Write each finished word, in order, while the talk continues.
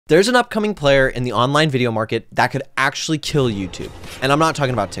There's an upcoming player in the online video market that could actually kill YouTube. And I'm not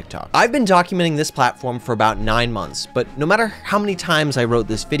talking about TikTok. I've been documenting this platform for about 9 months, but no matter how many times I wrote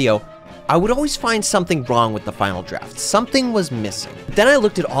this video, I would always find something wrong with the final draft. Something was missing. Then I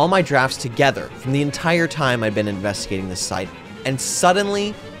looked at all my drafts together from the entire time I'd been investigating this site, and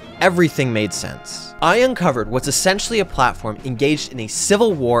suddenly, everything made sense. I uncovered what's essentially a platform engaged in a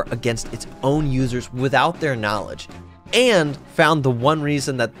civil war against its own users without their knowledge, and found the one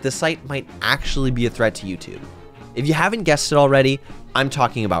reason that this site might actually be a threat to YouTube. If you haven't guessed it already, I'm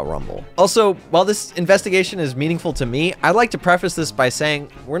talking about Rumble. Also, while this investigation is meaningful to me, I'd like to preface this by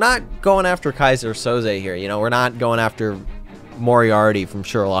saying we're not going after Kaiser Soze here. You know, we're not going after Moriarty from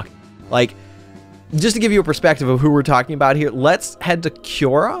Sherlock. Like, just to give you a perspective of who we're talking about here, let's head to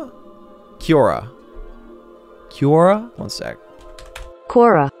Quora. One sec.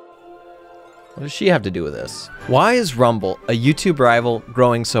 Quora. What does she have to do with this? Why is Rumble, a YouTube rival,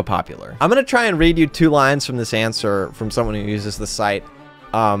 growing so popular? I'm gonna try and read you 2 lines from this answer from someone who uses the site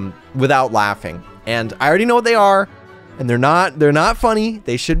without laughing. And I already know what they are, and they're not funny.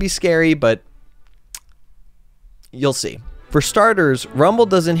 They should be scary, but you'll see. For starters, Rumble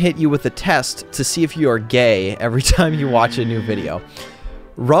doesn't hit you with a test to see if you are gay every time you watch a new video.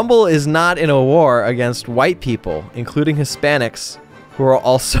 Rumble is not in a war against white people, including Hispanics, who are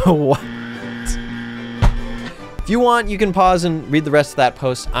also white. If you want, you can pause and read the rest of that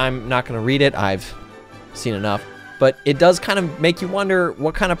post. I'm not going to read it. I've seen enough. But it does kind of make you wonder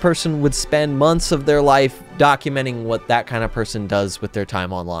what kind of person would spend months of their life documenting what that kind of person does with their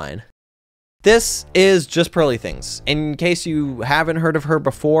time online. This is Just Pearly Things. In case you haven't heard of her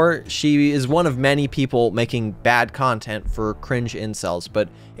before, she is one of many people making bad content for cringe incels. But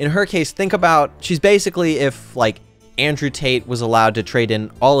in her case, think about, she's basically if, like, Andrew Tate was allowed to trade in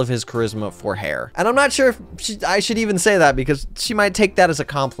all of his charisma for hair. And I'm not sure if I should even say that, because she might take that as a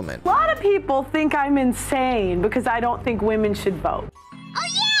compliment. A lot of people think I'm insane because I don't think women should vote. Oh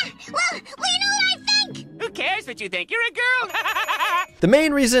yeah! Well, we know what I think! Who cares what you think? You're a girl! The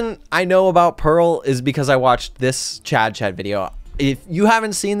main reason I know about Pearl is because I watched this Chad video. If you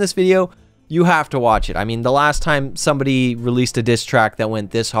haven't seen this video, you have to watch it. I mean, the last time somebody released a diss track that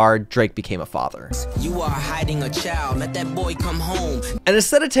went this hard, Drake became a father. You are hiding a child, let that boy come home. And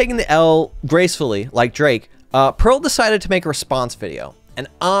instead of taking the L gracefully, like Drake, Pearl decided to make a response video. And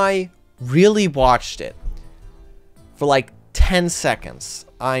I really watched it for like 10 seconds.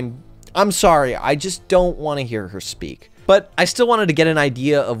 I'm sorry, I just don't want to hear her speak. But I still wanted to get an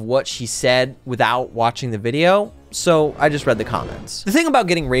idea of what she said without watching the video, so I just read the comments. The thing about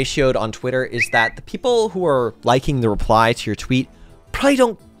getting ratioed on Twitter is that the people who are liking the reply to your tweet probably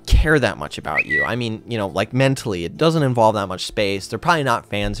don't care that much about you. I mean, you know, like mentally, it doesn't involve that much space. They're probably not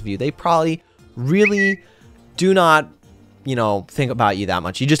fans of you. They probably really do not, you know, think about you that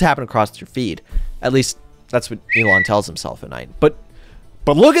much. You just happen across your feed. At least that's what Elon tells himself at night. But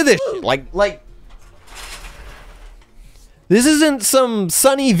look at this shit. Like this isn't some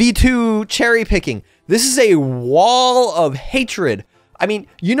Sunny V2 cherry picking. This is a wall of hatred. I mean,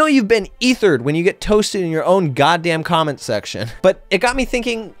 you know you've been ethered when you get toasted in your own goddamn comment section. But it got me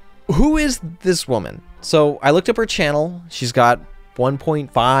thinking, who is this woman? So I looked up her channel. She's got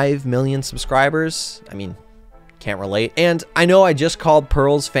 1.5 million subscribers. I mean, can't relate. And I know I just called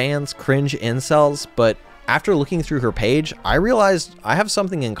Pearl's fans cringe incels, but after looking through her page, I realized I have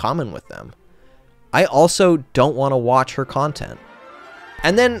something in common with them. I also don't want to watch her content.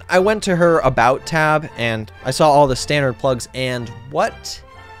 And then I went to her About tab and I saw all the standard plugs, and what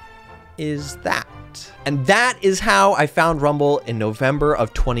is that? And that is how I found Rumble in November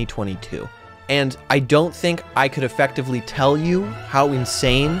of 2022. And I don't think I could effectively tell you how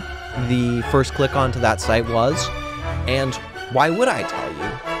insane the first click onto that site was. And why would I tell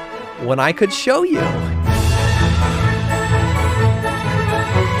you when I could show you?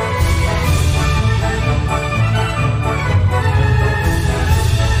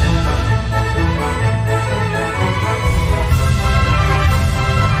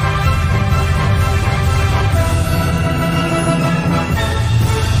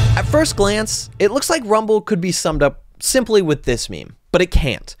 First glance, it looks like Rumble could be summed up simply with this meme, but it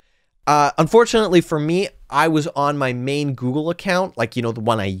can't. Unfortunately for me, I was on my main Google account, like, you know, the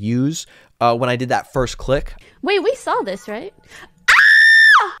one I use when I did that first click. Wait, we saw this, right?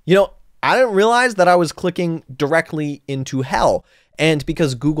 You know, I didn't realize that I was clicking directly into hell. And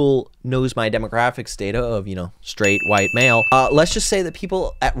because Google knows my demographics data of, you know, straight white male, let's just say that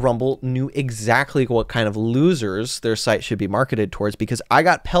people at Rumble knew exactly what kind of losers their site should be marketed towards, because I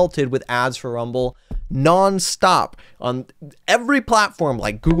got pelted with ads for Rumble non-stop on every platform,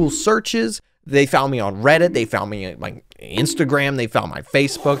 like Google searches. They found me on Reddit. They found me like Instagram, they found my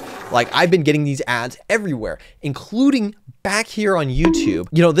Facebook. Like, I've been getting these ads everywhere, including back here on YouTube.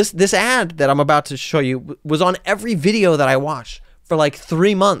 You know, this ad that I'm about to show you was on every video that I watched for like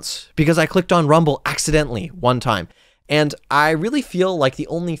 3 months because I clicked on Rumble accidentally one time. And I really feel like the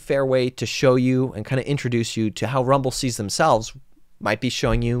only fair way to show you and kind of introduce you to how Rumble sees themselves might be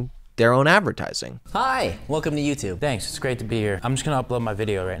showing you their own advertising. Hi, welcome to YouTube. Thanks, it's great to be here. I'm just gonna upload my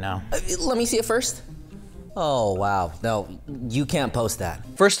video right now. Let me see it first. Oh, wow. No, you can't post that.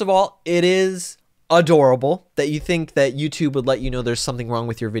 First of all, it is adorable that you think that YouTube would let you know there's something wrong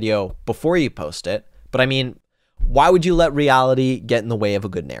with your video before you post it. But I mean, why would you let reality get in the way of a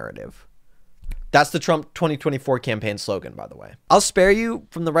good narrative? That's the Trump 2024 campaign slogan, by the way. I'll spare you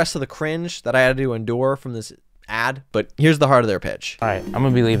from the rest of the cringe that I had to endure from this ad, but here's the heart of their pitch. All right, I'm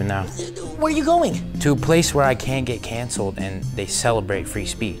gonna be leaving now. Where are you going? To a place where I can't get canceled and they celebrate free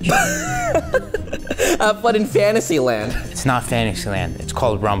speech. Have fun in Fantasyland. It's not Fantasyland, it's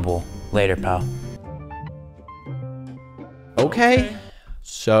called Rumble. Later, pal. Okay,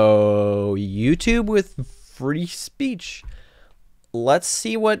 so YouTube with free speech. Let's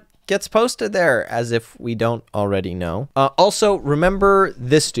see what gets posted there, as if we don't already know. Also, remember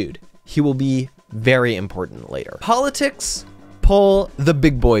this dude. He will be very important later. Politics pull the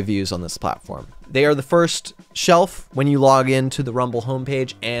big boy views on this platform. They are the first shelf when you log into the Rumble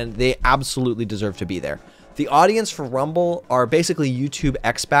homepage, and they absolutely deserve to be there. The audience for Rumble are basically YouTube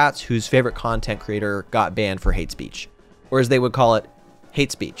expats whose favorite content creator got banned for hate speech, or as they would call it,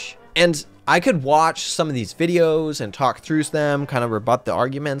 hate speech. And I could watch some of these videos and talk through them, kind of rebut the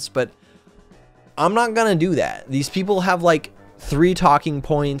arguments, but I'm not gonna do that. These people have like 3 talking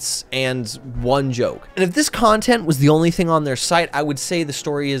points and 1 joke. And if this content was the only thing on their site, I would say the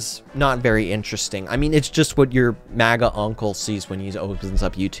story is not very interesting. I mean, it's just what your MAGA uncle sees when he opens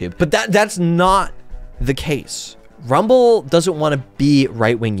up YouTube. But that's not the case. Rumble doesn't want to be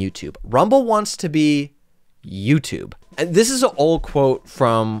right-wing YouTube. Rumble wants to be YouTube. And this is an old quote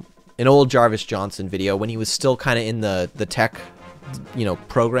from an old Jarvis Johnson video when he was still kind of in the tech, you know,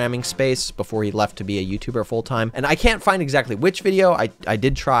 programming space before he left to be a YouTuber full-time. And I can't find exactly which video. I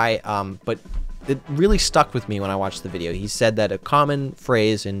did try, but it really stuck with me when I watched the video. He said that a common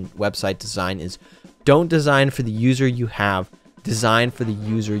phrase in website design is, don't design for the user you have, design for the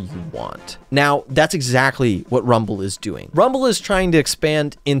user you want. Now, that's exactly what Rumble is doing. Rumble is trying to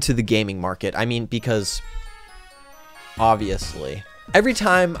expand into the gaming market. I mean, because obviously, every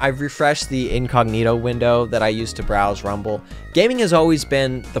time I've refreshed the incognito window that I use to browse Rumble, gaming has always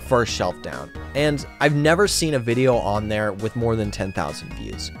been the first shelf down. And I've never seen a video on there with more than 10,000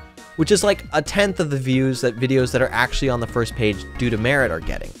 views, which is like 1/10 of the views that videos that are actually on the first page due to merit are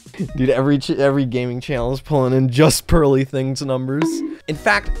getting. Dude, every gaming channel is pulling in just Pearly Things numbers. In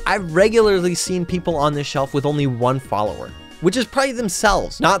fact, I've regularly seen people on this shelf with only 1 follower, which is probably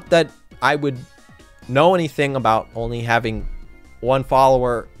themselves. Not that I would know anything about only having 1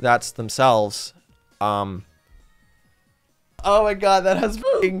 follower, that's themselves. Oh my god, that has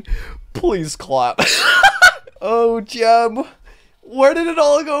f***ing... Please clap. Oh, Jeb. Where did it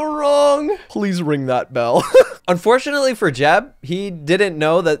all go wrong? Please ring that bell. Unfortunately for Jeb, he didn't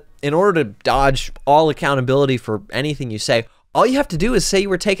know that in order to dodge all accountability for anything you say, all you have to do is say you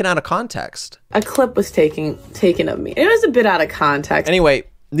were taken out of context. A clip was taken of me. It was a bit out of context. Anyway,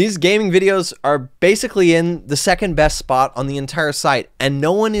 these gaming videos are basically in the second best spot on the entire site, and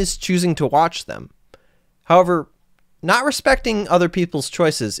no one is choosing to watch them. However, not respecting other people's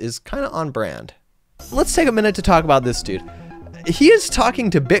choices is kind of on brand. Let's take a minute to talk about this dude. He is talking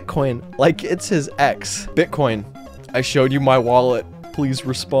to Bitcoin like it's his ex. Bitcoin, I showed you my wallet. Please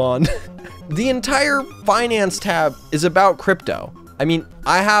respond. The entire finance tab is about crypto. I mean,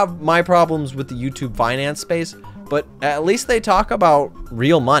 I have my problems with the YouTube finance space, but at least they talk about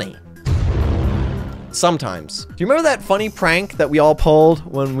real money. Sometimes. Do you remember that funny prank that we all pulled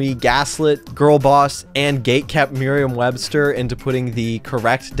when we gaslit Girlboss and gatekept Merriam-Webster into putting the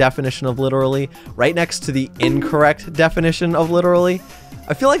correct definition of literally right next to the incorrect definition of literally?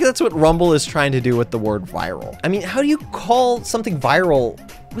 I feel like that's what Rumble is trying to do with the word viral. I mean, how do you call something viral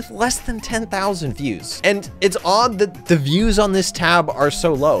with less than 10,000 views? And it's odd that the views on this tab are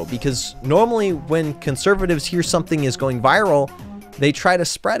so low, because normally when conservatives hear something is going viral, they try to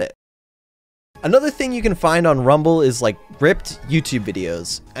spread it. Another thing you can find on Rumble is like ripped YouTube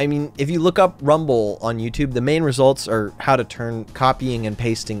videos. I mean, if you look up Rumble on YouTube, the main results are how to turn copying and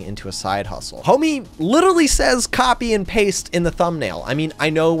pasting into a side hustle. Homie literally says copy and paste in the thumbnail. I mean,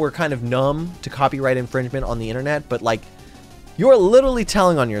 I know we're kind of numb to copyright infringement on the internet, but like, you're literally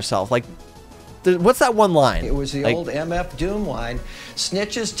telling on yourself. Like, what's that one line? It was the old MF Doom line.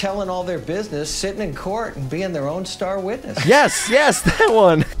 Snitches telling all their business, sitting in court and being their own star witness. Yes, that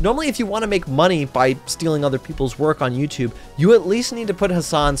one. Normally, if you want to make money by stealing other people's work on YouTube, you at least need to put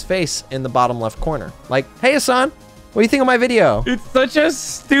Hassan's face in the bottom left corner. Like, hey Hassan, what do you think of my video? It's such a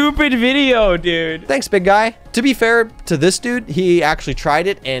stupid video, dude. Thanks, big guy. To be fair to this dude, he actually tried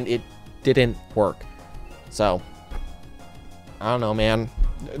it and it didn't work. So, I don't know, man.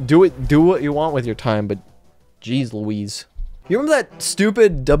 Do what you want with your time, but geez Louise. You remember that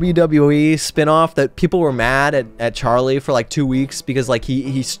stupid WWE spinoff that people were mad at Charlie for like 2 weeks because like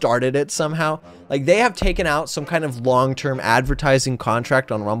he started it somehow? Like they have taken out some kind of long-term advertising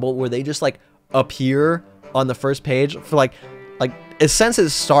contract on Rumble where they just like appear on the first page for like since it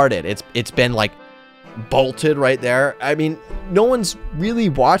started, it's been like bolted right there. I mean, no one's really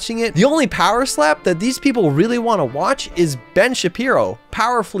watching it. The only power slap that these people really want to watch is Ben Shapiro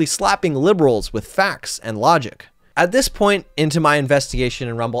powerfully slapping liberals with facts and logic. At this point into my investigation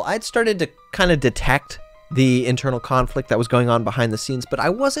in Rumble, I'd started to kind of detect the internal conflict that was going on behind the scenes, but I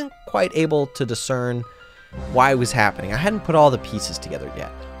wasn't quite able to discern why it was happening. I hadn't put all the pieces together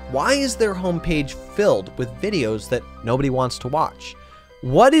yet. Why is their homepage filled with videos that nobody wants to watch?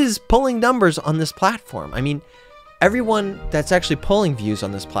 What is pulling numbers on this platform? I mean, everyone that's actually pulling views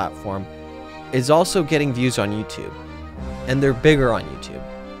on this platform is also getting views on YouTube, and they're bigger on YouTube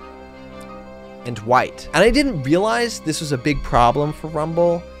and white. And I didn't realize this was a big problem for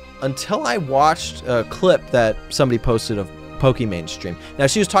Rumble until I watched a clip that somebody posted of Pokemon's stream. Now,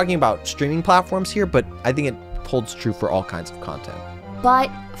 she was talking about streaming platforms here, but I think it holds true for all kinds of content.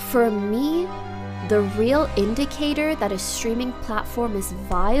 But for me, the real indicator that a streaming platform is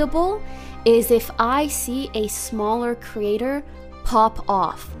viable is if I see a smaller creator pop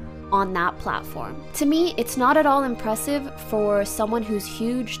off on that platform. To me, it's not at all impressive for someone who's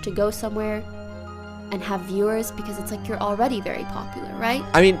huge to go somewhere and have viewers because it's like you're already very popular, right?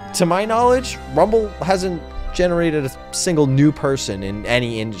 I mean, to my knowledge, Rumble hasn't generated a single new person in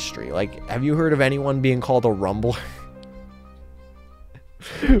any industry. Like, have you heard of anyone being called a Rumbler?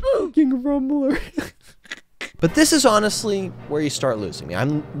 Fucking Rumbler. But this is honestly where you start losing me.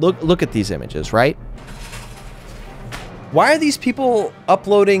 Look at these images, right? Why are these people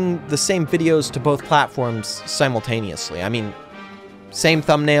uploading the same videos to both platforms simultaneously? I mean, same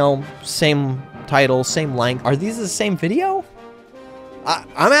thumbnail, same title, same length. Are these the same video?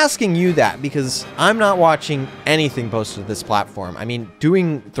 I'm asking you that because I'm not watching anything posted to this platform. I mean,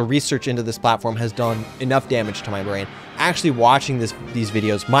 doing the research into this platform has done enough damage to my brain. Actually watching these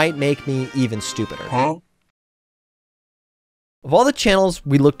videos might make me even stupider. Huh? Of all the channels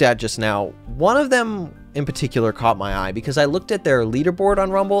we looked at just now, one of them in particular caught my eye because I looked at their leaderboard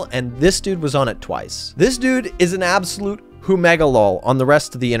on Rumble and this dude was on it twice. This dude is an absolute who-mega-lol on the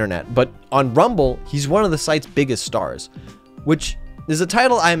rest of the internet, but on Rumble, he's one of the site's biggest stars, which is a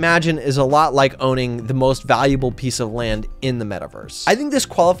title I imagine is a lot like owning the most valuable piece of land in the metaverse. I think this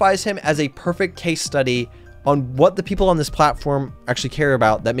qualifies him as a perfect case study on what the people on this platform actually care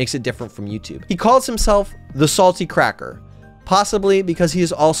about that makes it different from YouTube. He calls himself TheSaltyCracker, possibly because he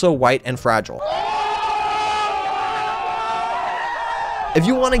is also white and fragile. If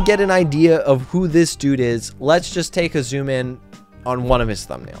you want to get an idea of who this dude is, let's just take a zoom in on one of his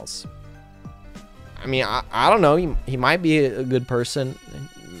thumbnails. I mean, I don't know. He might be a good person.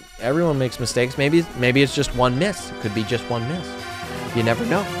 Everyone makes mistakes. Maybe it's just one miss. It could be just one miss. You never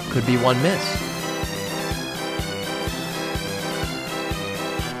know. Could be one miss.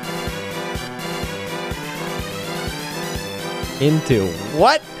 Into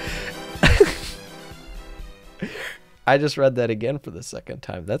what? I just read that again for the second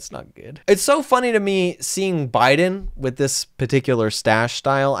time. That's not good. It's so funny to me seeing Biden with this particular stash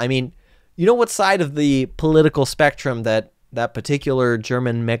style. I mean, you know what side of the political spectrum that particular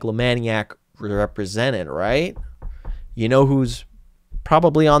German megalomaniac represented, right? You know who's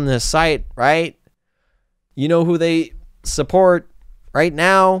probably on this site, right? You know who they support right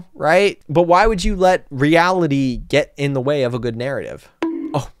now, right? But why would you let reality get in the way of a good narrative?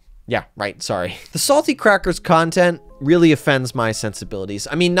 Oh, yeah, right, sorry. The TheSaltyCracker's content really offends my sensibilities.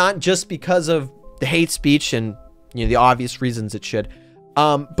 I mean, not just because of the hate speech and, you know, the obvious reasons it should,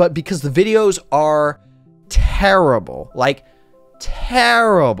 but because the videos are terrible, like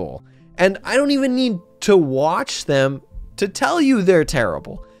terrible. And I don't even need to watch them to tell you they're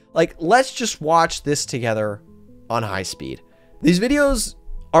terrible. Like, let's just watch this together on high speed. These videos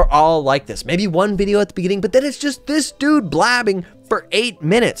are all like this. Maybe one video at the beginning, but then it's just this dude blabbing for 8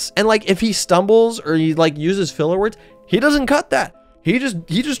 minutes. And like, if he stumbles or he like uses filler words, he doesn't cut that. He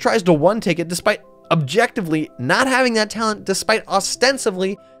just tries to one take it despite objectively not having that talent despite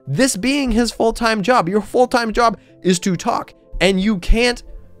ostensibly this being his full-time job. Your full-time job is to talk, and you can't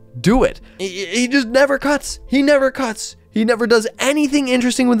do it. He just never cuts. He never cuts. He never does anything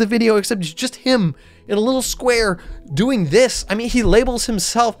interesting with the video except it's just him in a little square doing this. I mean, he labels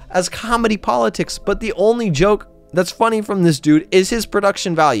himself as comedy politics, but the only joke that's funny from this dude is his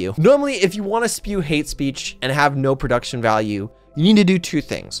production value. Normally, if you want to spew hate speech and have no production value, you need to do two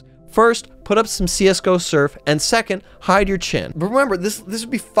things. First, put up some CSGO surf, and second, hide your chin. But remember, this would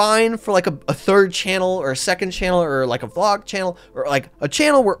be fine for like a third channel or a second channel or like a vlog channel or like a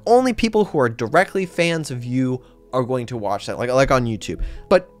channel where only people who are directly fans of you are going to watch that, like on YouTube.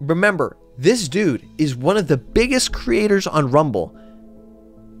 But remember, this dude is one of the biggest creators on Rumble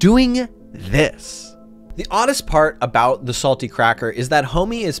doing this. The oddest part about TheSaltyCracker is that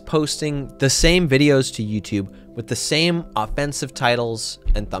homie is posting the same videos to YouTube with the same offensive titles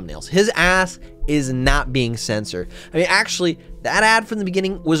and thumbnails. His ass is not being censored. I mean, actually, that ad from the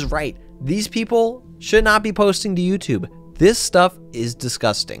beginning was right. These people should not be posting to YouTube. This stuff is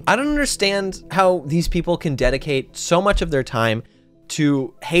disgusting. I don't understand how these people can dedicate so much of their time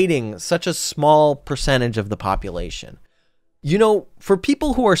to hating such a small percentage of the population. You know, for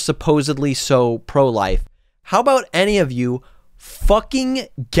people who are supposedly so pro-life, how about any of you fucking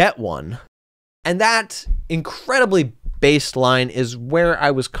get one? And that incredibly based line is where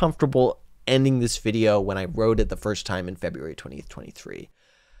I was comfortable ending this video when I wrote it the first time in February 2023.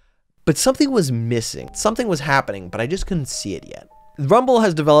 But something was missing. Something was happening, but I just couldn't see it yet. Rumble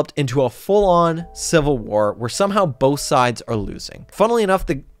has developed into a full-on civil war where somehow both sides are losing. Funnily enough,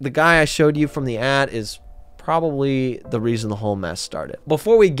 the guy I showed you from the ad is probably the reason the whole mess started.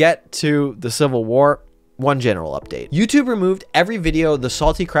 Before we get to the civil war, one general update. YouTube removed every video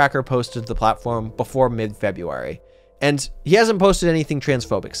TheSaltyCracker posted to the platform before mid-February, and he hasn't posted anything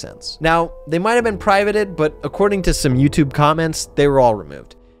transphobic since. Now, they might have been privated, but according to some YouTube comments, they were all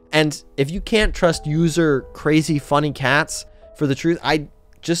removed. And if you can't trust user crazy funny cats for the truth, I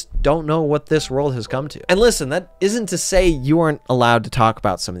just don't know what this world has come to. And listen, that isn't to say you aren't allowed to talk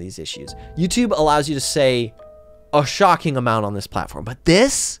about some of these issues. YouTube allows you to say a shocking amount on this platform, but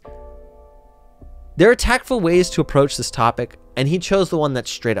this, there are tactful ways to approach this topic, and he chose the one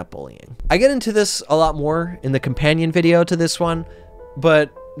that's straight up bullying. I get into this a lot more in the companion video to this one,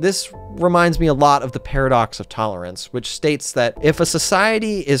 but this reminds me a lot of the paradox of tolerance, which states that if a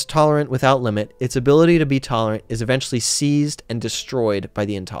society is tolerant without limit, its ability to be tolerant is eventually seized and destroyed by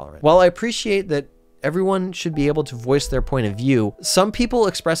the intolerant. While I appreciate that everyone should be able to voice their point of view, some people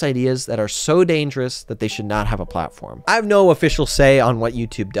express ideas that are so dangerous that they should not have a platform. I have no official say on what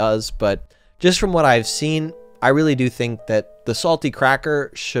YouTube does, but just from what I've seen, I really do think that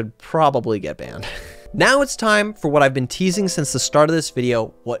TheSaltyCracker should probably get banned. Now it's time for what I've been teasing since the start of this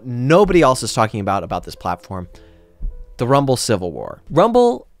video, what nobody else is talking about this platform, the Rumble Civil War.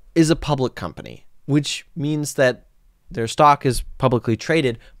 Rumble is a public company, which means that their stock is publicly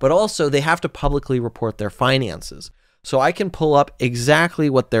traded, but also they have to publicly report their finances. So I can pull up exactly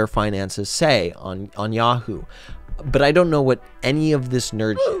what their finances say on Yahoo, but I don't know what any of this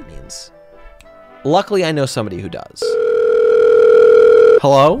nerd shit means. Luckily, I know somebody who does.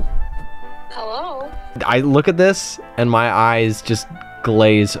 Hello? Hello? I look at this and my eyes just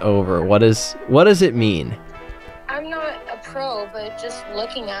glaze over. What does it mean? I'm not a pro, but just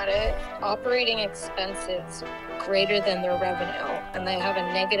looking at it, operating expenses greater than their revenue, and they have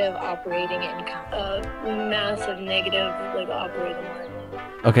a negative operating income, a massive negative operating margin.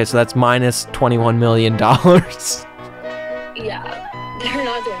 Okay, so that's minus $21 million. Yeah, they're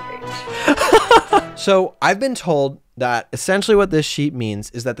not doing great. So I've been told that essentially what this sheet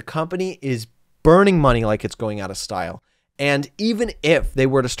means is that the company is burning money like it's going out of style. And even if they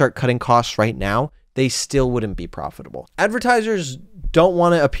were to start cutting costs right now, they still wouldn't be profitable. Advertisers don't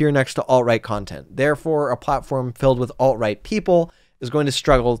want to appear next to alt-right content. Therefore, a platform filled with alt-right people is going to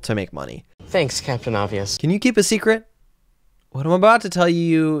struggle to make money. Thanks, Captain Obvious. Can you keep a secret? What I'm about to tell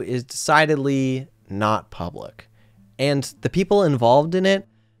you is decidedly not public. And the people involved in it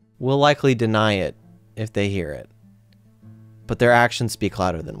will likely deny it if they hear it. But their actions speak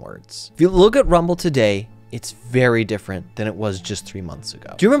louder than words. If you look at Rumble today, it's very different than it was just 3 months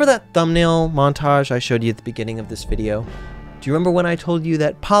ago. Do you remember that thumbnail montage I showed you at the beginning of this video? Do you remember when I told you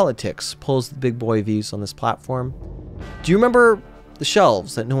that politics pulls the big boy views on this platform? Do you remember the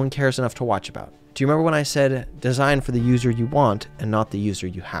shelves that no one cares enough to watch about? Do you remember when I said design for the user you want and not the user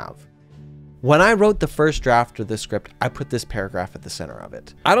you have? When I wrote the first draft of this script, I put this paragraph at the center of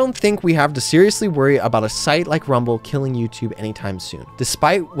it. I don't think we have to seriously worry about a site like Rumble killing YouTube anytime soon.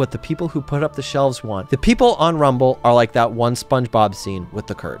 Despite what the people who put up the shelves want, the people on Rumble are like that one SpongeBob scene with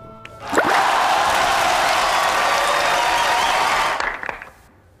the curtain.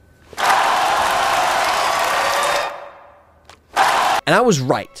 And I was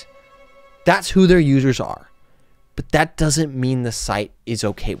right. That's who their users are. But that doesn't mean the site is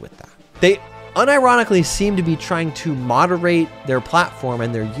okay with that. They unironically seem to be trying to moderate their platform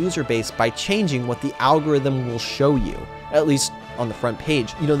and their user base by changing what the algorithm will show you, at least on the front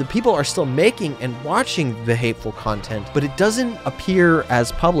page. You know, the people are still making and watching the hateful content, but it doesn't appear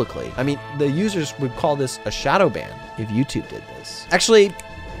as publicly. I mean, the users would call this a shadow ban if YouTube did this. Actually,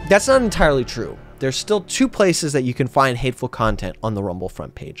 that's not entirely true. There's still two places that you can find hateful content on the Rumble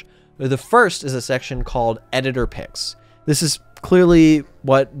front page. The first is a section called Editor Picks. This is clearly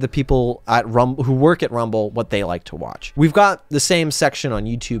what the people at Rumble who work at Rumble, what they like to watch. We've got the same section on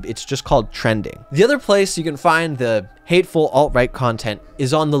YouTube. It's just called Trending. The other place you can find the hateful alt-right content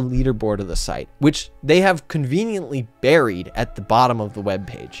is on the leaderboard of the site, which they have conveniently buried at the bottom of the web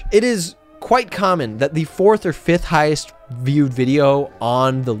page. It is quite common that the 4th or 5th highest viewed video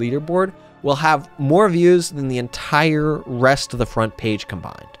on the leaderboard will have more views than the entire rest of the front page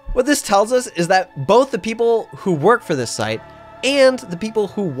combined. What this tells us is that both the people who work for this site and the people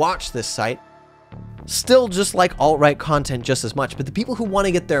who watch this site still just like alt-right content just as much, but the people who want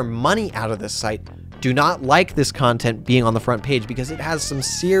to get their money out of this site do not like this content being on the front page because it has some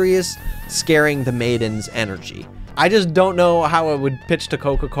serious scaring the maidens energy. I just don't know how I would pitch to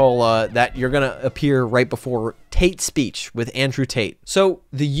Coca-Cola that you're gonna appear right before Tate's speech with Andrew Tate. So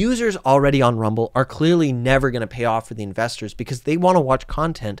the users already on Rumble are clearly never gonna pay off for the investors because they wanna watch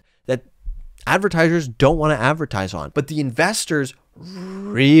content that advertisers don't wanna advertise on. But the investors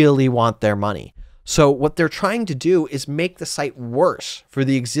really want their money. So what they're trying to do is make the site worse for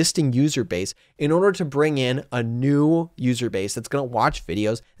the existing user base in order to bring in a new user base that's gonna watch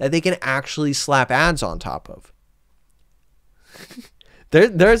videos that they can actually slap ads on top of.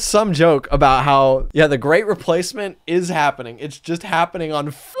 There's some joke about how, yeah, the great replacement is happening. It's just happening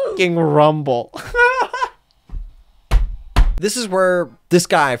on fucking Rumble. This is where this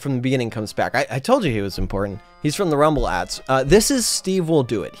guy from the beginning comes back. I told you he was important. He's from the Rumble ads. This is Steve Will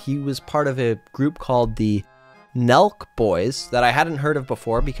Do It. He was part of a group called the Nelk Boys that I hadn't heard of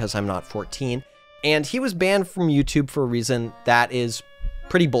before because I'm not 14. And he was banned from YouTube for a reason that is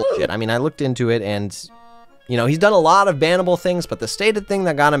pretty bullshit. I mean, I looked into it and, you know, he's done a lot of bannable things, but the stated thing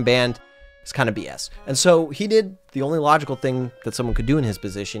that got him banned is kind of BS. And so he did the only logical thing that someone could do in his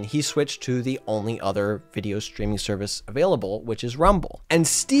position. He switched to the only other video streaming service available, which is Rumble. And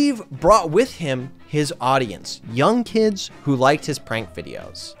Steve brought with him his audience, young kids who liked his prank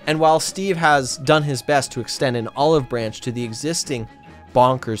videos. And while Steve has done his best to extend an olive branch to the existing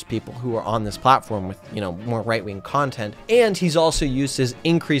bonkers people who are on this platform with, you know, more right-wing content, and he's also used his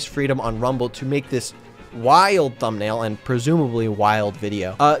increased freedom on Rumble to make this wild thumbnail and presumably wild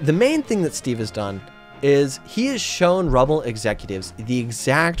video. The main thing that Steve has done is he has shown Rumble executives the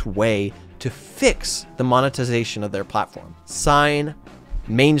exact way to fix the monetization of their platform. Sign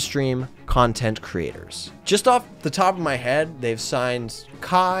mainstream content creators. Just off the top of my head, they've signed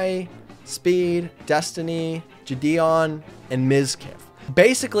Kai, Speed, Destiny, Gideon, and Mizkif.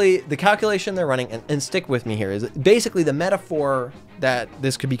 Basically, the calculation they're running, and stick with me here, is basically the metaphor that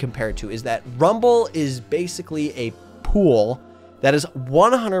this could be compared to is that Rumble is basically a pool that is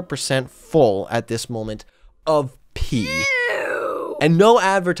 100% full at this moment of pee. Ew. And no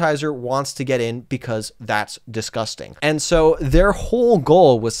advertiser wants to get in because that's disgusting. And so their whole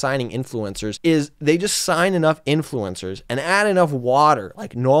goal with signing influencers is they just sign enough influencers and add enough water,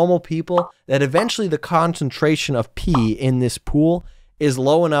 like normal people, that eventually the concentration of pee in this pool is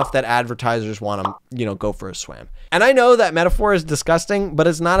low enough that advertisers want to, you know, go for a swim. And I know that metaphor is disgusting, but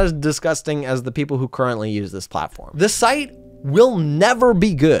it's not as disgusting as the people who currently use this platform. The site will never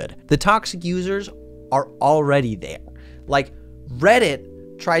be good. The toxic users are already there. Like, Reddit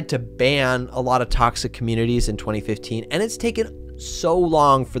tried to ban a lot of toxic communities in 2015, and it's taken so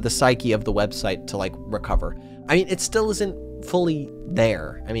long for the psyche of the website to like recover. I mean, it still isn't fully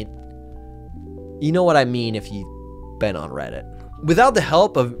there. I mean, you know what I mean if you've been on Reddit. Without the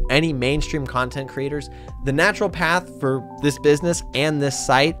help of any mainstream content creators, the natural path for this business and this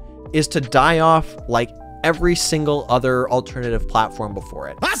site is to die off like every single other alternative platform before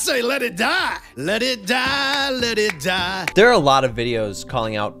it. I say let it die! Let it die, let it die. There are a lot of videos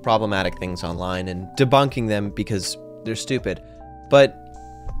calling out problematic things online and debunking them because they're stupid. But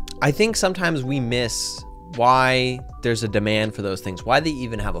I think sometimes we miss why there's a demand for those things, why they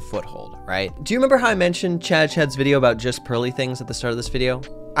even have a foothold, right? Do you remember how I mentioned Chad's video about just pearly things at the start of this video?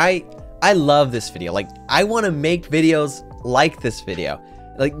 I love this video. Like, I want to make videos like this video.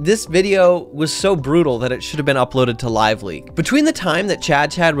 Like, this video was so brutal that it should have been uploaded to Live Leak. Between the time that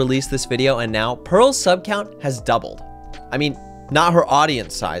Chad released this video and now, Pearl's sub count has doubled. I mean, not her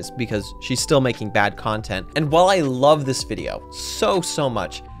audience size, because she's still making bad content. And while I love this video so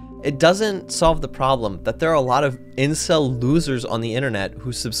much, it doesn't solve the problem that there are a lot of incel losers on the internet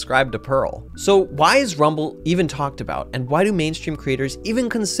who subscribe to Pearl. So why is Rumble even talked about, and why do mainstream creators even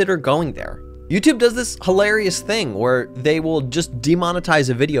consider going there? YouTube does this hilarious thing where they will just demonetize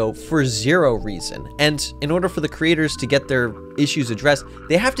a video for zero reason. And in order for the creators to get their issues addressed,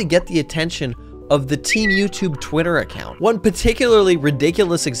 they have to get the attention of the Team YouTube Twitter account. One particularly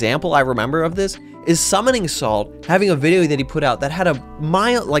ridiculous example I remember of this is Summoning Salt having a video that he put out that had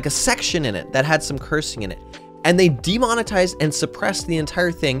a section in it that had some cursing in it. And they demonetized and suppressed the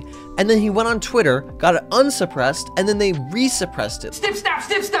entire thing. And then he went on Twitter, got it unsuppressed, and then they resuppressed it. Snip, snap,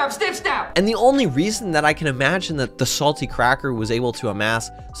 snip, snap, snip, snap. And the only reason that I can imagine that TheSaltyCracker was able to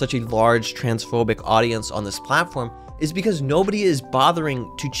amass such a large transphobic audience on this platform is because nobody is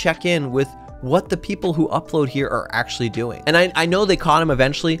bothering to check in with what the people who upload here are actually doing. And I know they caught him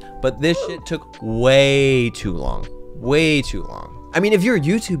eventually, but this shit took way too long. Way too long. I mean, if you're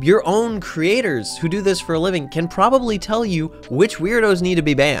YouTube, your own creators who do this for a living can probably tell you which weirdos need to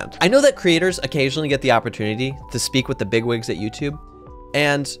be banned. I know that creators occasionally get the opportunity to speak with the bigwigs at YouTube.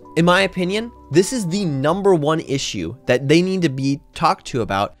 And in my opinion, this is the #1 issue that they need to be talked to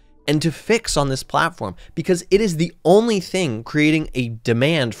about and to fix on this platform, because it is the only thing creating a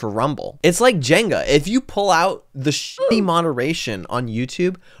demand for Rumble. It's like Jenga. If you pull out the shitty moderation on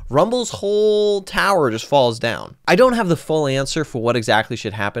YouTube, Rumble's whole tower just falls down. I don't have the full answer for what exactly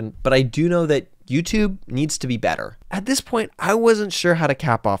should happen, but I do know that YouTube needs to be better. At this point, I wasn't sure how to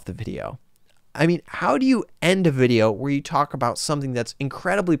cap off the video. I mean, how do you end a video where you talk about something that's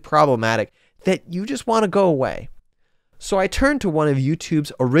incredibly problematic that you just want to go away? So I turned to one of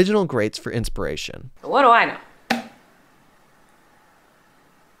YouTube's original greats for inspiration. What do I know?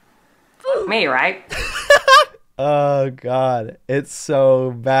 Me, right? Oh God, it's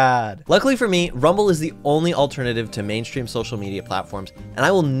so bad. Luckily for me, Rumble is the only alternative to mainstream social media platforms, and I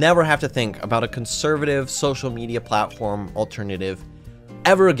will never have to think about a conservative social media platform alternative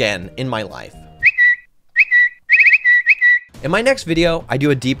ever again in my life. In my next video, I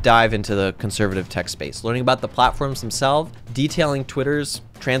do a deep dive into the conservative tech space, learning about the platforms themselves, detailing Twitter's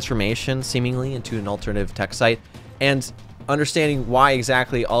transformation seemingly into an alternative tech site, and understanding why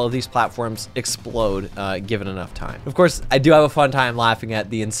exactly all of these platforms explode given enough time. Of course, I do have a fun time laughing at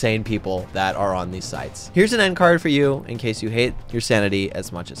the insane people that are on these sites. Here's an end card for you in case you hate your sanity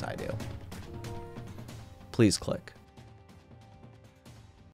as much as I do. Please click.